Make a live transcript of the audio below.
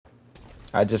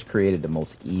I just created the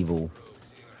most evil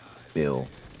build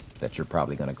that you're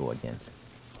probably going to go against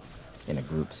in a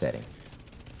group setting.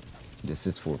 This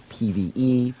is for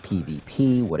PvE,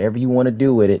 PvP, whatever you want to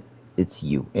do with it, it's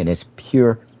you. And it's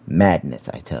pure madness,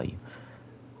 I tell you.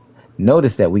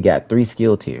 Notice that we got 3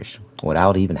 skill tiers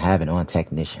without even having on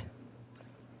technician,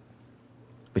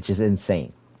 which is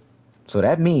insane. So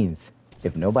that means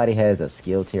if nobody has a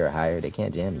skill tier or higher, they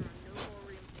can't jam you.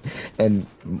 And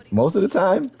most of the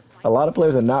time, a lot of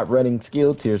players are not running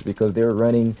skill tiers because they're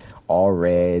running all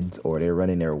reds or they're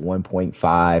running their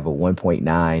 1.5 or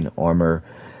 1.9 armor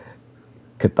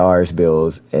Cathars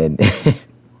builds. And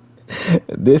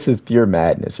this is pure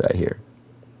madness right here.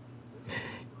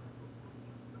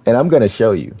 And I'm going to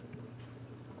show you.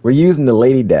 We're using the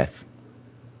Lady Death.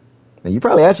 And you're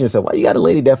probably asking yourself, why you got a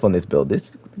Lady Death on this build?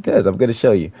 This because I'm going to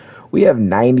show you. We have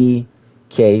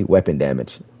 90k weapon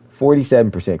damage,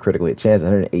 47% critical hit chance,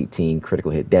 118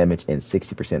 critical hit damage, and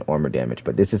 60% armor damage.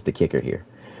 But this is the kicker here.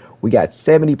 We got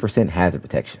 70% hazard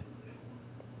protection.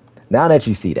 Now that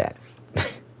you see that,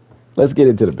 let's get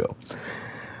into the build.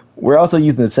 We're also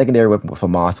using the secondary weapon for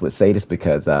Moss with Sadist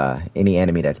because any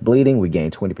enemy that's bleeding, we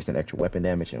gain 20% extra weapon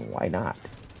damage, and why not?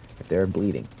 If they're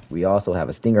bleeding. We also have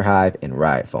a Stinger Hive and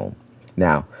Riot Foam.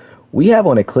 Now, we have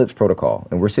on Eclipse Protocol,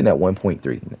 and we're sitting at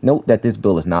 1.3. Note that this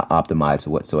build is not optimized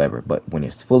whatsoever, but when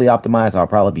it's fully optimized, I'll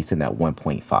probably be sitting at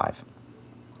 1.5.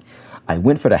 I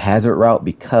went for the hazard route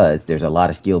because there's a lot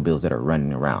of skill builds that are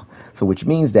running around. So which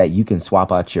means that you can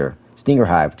swap out your Stinger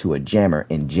Hive to a jammer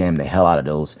and jam the hell out of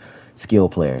those skill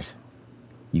players.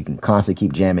 You can constantly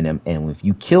keep jamming them, and if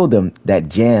you kill them, that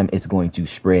jam is going to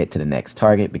spread to the next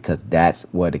target because that's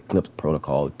what Eclipse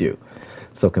Protocol do.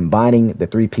 So combining the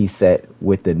 3-piece set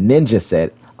with the Ninja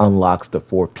set unlocks the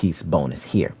 4-piece bonus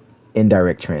here.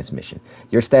 Indirect transmission.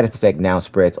 Your status effect now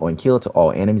spreads on kill to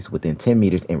all enemies within 10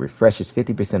 meters and refreshes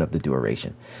 50% of the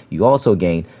duration. You also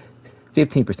gain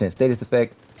 15% status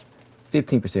effect,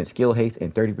 15% skill haste,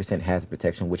 and 30% hazard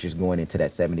protection, which is going into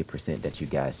that 70% that you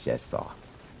guys just saw.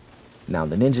 Now,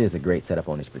 the Ninja is a great setup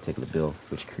on this particular build,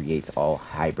 which creates all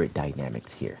hybrid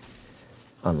dynamics here,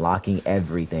 unlocking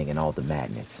everything and all the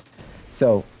madness.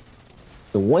 So,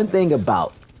 the one thing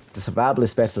about the Survivalist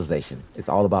specialization is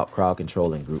all about crowd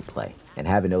control and group play. And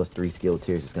having those 3 skill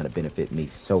tiers is going to benefit me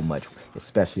so much,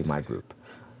 especially my group.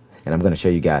 And I'm going to show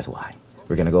you guys why.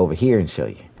 We're going to go over here and show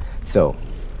you. So,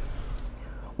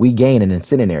 we gain an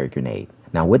incendiary grenade.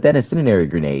 Now, with that incendiary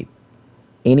grenade,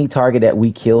 any target that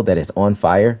we kill that is on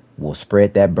fire will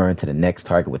spread that burn to the next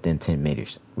target within 10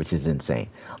 meters, which is insane.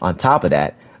 On top of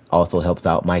that, also helps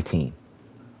out my team.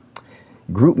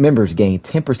 Group members gain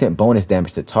 10% bonus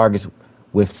damage to targets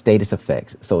with status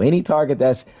effects. So any target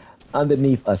that's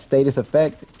underneath a status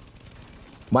effect,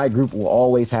 my group will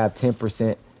always have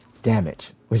 10%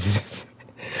 damage, which is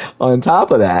on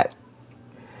top of that.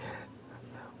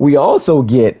 We also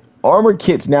get armor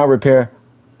kits now repair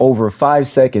over 5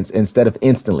 seconds instead of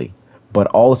instantly, but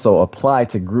also apply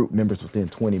to group members within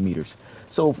 20 meters.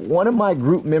 So if one of my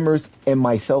group members and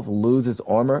myself loses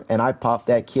armor and I pop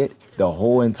that kit, the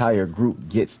whole entire group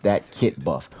gets that kit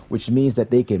buff, which means that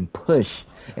they can push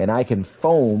and I can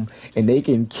foam and they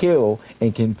can kill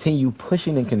and continue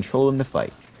pushing and controlling the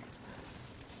fight.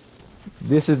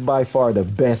 This is by far the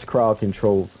best crowd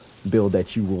control build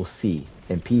that you will see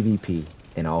in PvP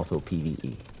and also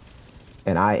PvE.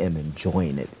 And I am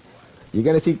enjoying it. You're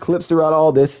going to see clips throughout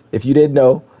all this if you didn't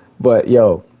know. But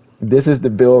yo, this is the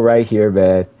build right here,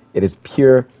 man. It is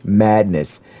pure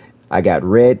madness. I got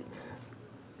red.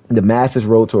 The mask is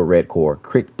rolled to a red core.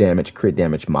 Crit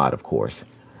damage mod, of course.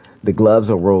 The gloves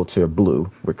are rolled to a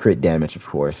blue with crit damage, of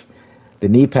course. The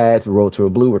knee pads are rolled to a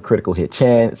blue with critical hit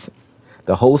chance.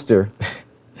 The holster,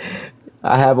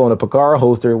 I have on a Picaros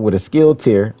holster with a skill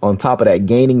tier on top of that,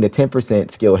 gaining the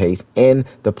 10% skill haste and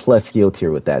the plus skill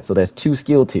tier with that. So that's 2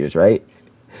 skill tiers, right?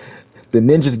 The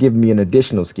Ninja's giving me an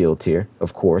additional skill tier,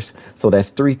 of course. So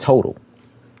that's 3 total,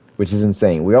 which is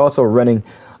insane. We're also running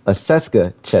a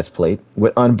Seska chest plate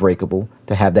with Unbreakable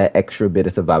to have that extra bit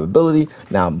of survivability.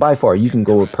 Now, by far, you can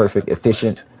go with perfect,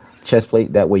 efficient chest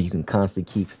plate. That way you can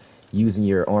constantly keep using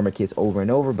your armor kits over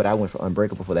and over, but I went for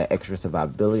Unbreakable for that extra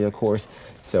survivability, of course.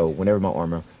 So whenever my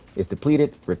armor is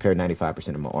depleted, repair 95%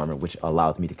 of my armor, which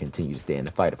allows me to continue to stay in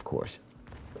the fight, of course.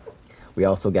 We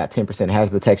also got 10%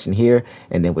 hazard protection here,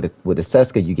 and then with the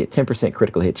Seska, you get 10%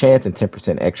 critical hit chance and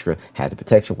 10% extra hazard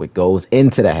protection, which goes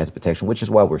into that hazard protection, which is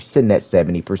why we're sitting at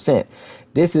 70%.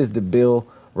 This is the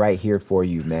build right here for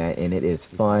you, man, and it is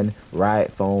fun.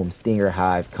 Riot Foam, Stinger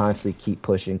Hive, constantly keep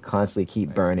pushing, constantly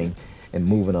keep burning, and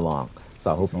moving along.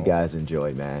 So I hope you guys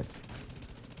enjoy, man.